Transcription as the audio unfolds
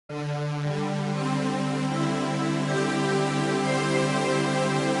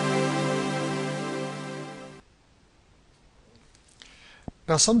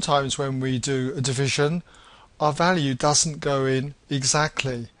Now sometimes when we do a division, our value doesn't go in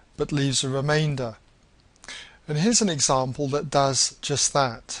exactly but leaves a remainder. And here's an example that does just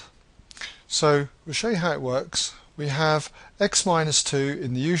that. So we'll show you how it works. We have x minus 2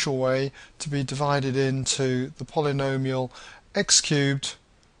 in the usual way to be divided into the polynomial x cubed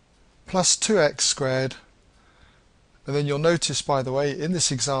plus 2x squared. And then you'll notice, by the way, in this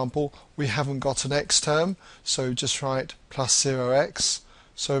example we haven't got an x term, so just write plus 0x.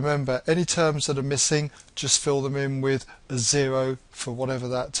 So remember, any terms that are missing, just fill them in with a 0 for whatever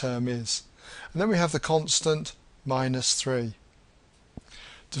that term is. And then we have the constant minus 3.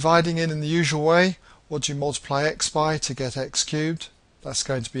 Dividing in the usual way, what do you multiply x by to get x cubed? That's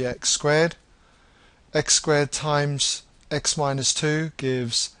going to be x squared. X squared times x minus 2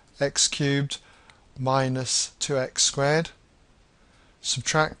 gives x cubed minus 2x squared.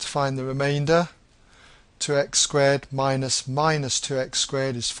 Subtract to find the remainder. 2x squared minus 2x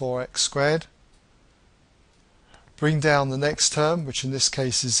squared is 4x squared. Bring down the next term, which in this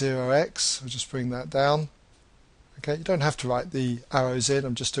case is 0x. We'll just bring that down. Okay, you don't have to write the arrows in,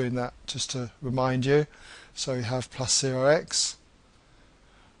 I'm just doing that just to remind you. So we have plus 0x.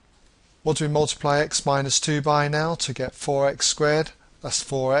 What do we multiply x minus 2 by now to get 4x squared? That's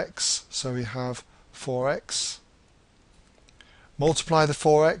 4x, so we have 4x. Multiply the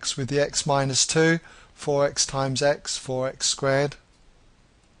 4x with the x minus 2, 4x times x, 4x squared.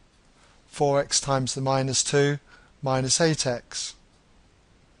 4x times the minus 2, minus 8x.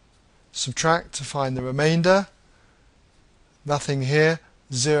 Subtract to find the remainder. Nothing here.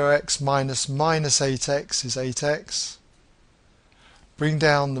 0x minus 8x is 8x. Bring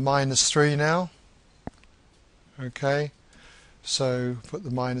down the minus 3 now. Okay, so put the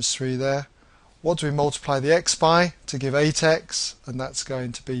minus 3 there. What do we multiply the x by to give 8x? And that's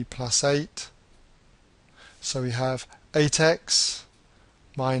going to be plus 8. So we have 8x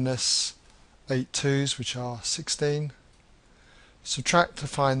minus 8 2's, which are 16. Subtract to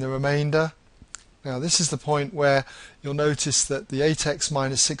find the remainder. Now this is the point where you'll notice that the 8x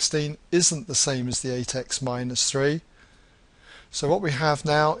minus 16 isn't the same as the 8x minus 3. So what we have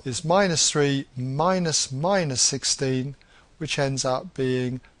now is minus 3 minus 16, which ends up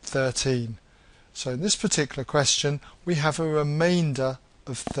being 13. So in this particular question we have a remainder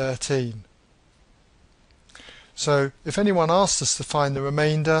of 13. So if anyone asked us to find the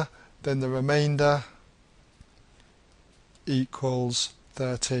remainder, then the remainder equals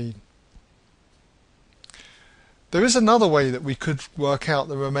 13. There is another way that we could work out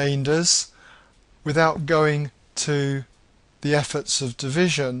the remainders without going to the efforts of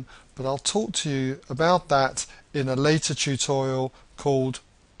division, but I'll talk to you about that in a later tutorial called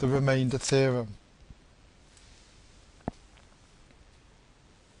the remainder theorem.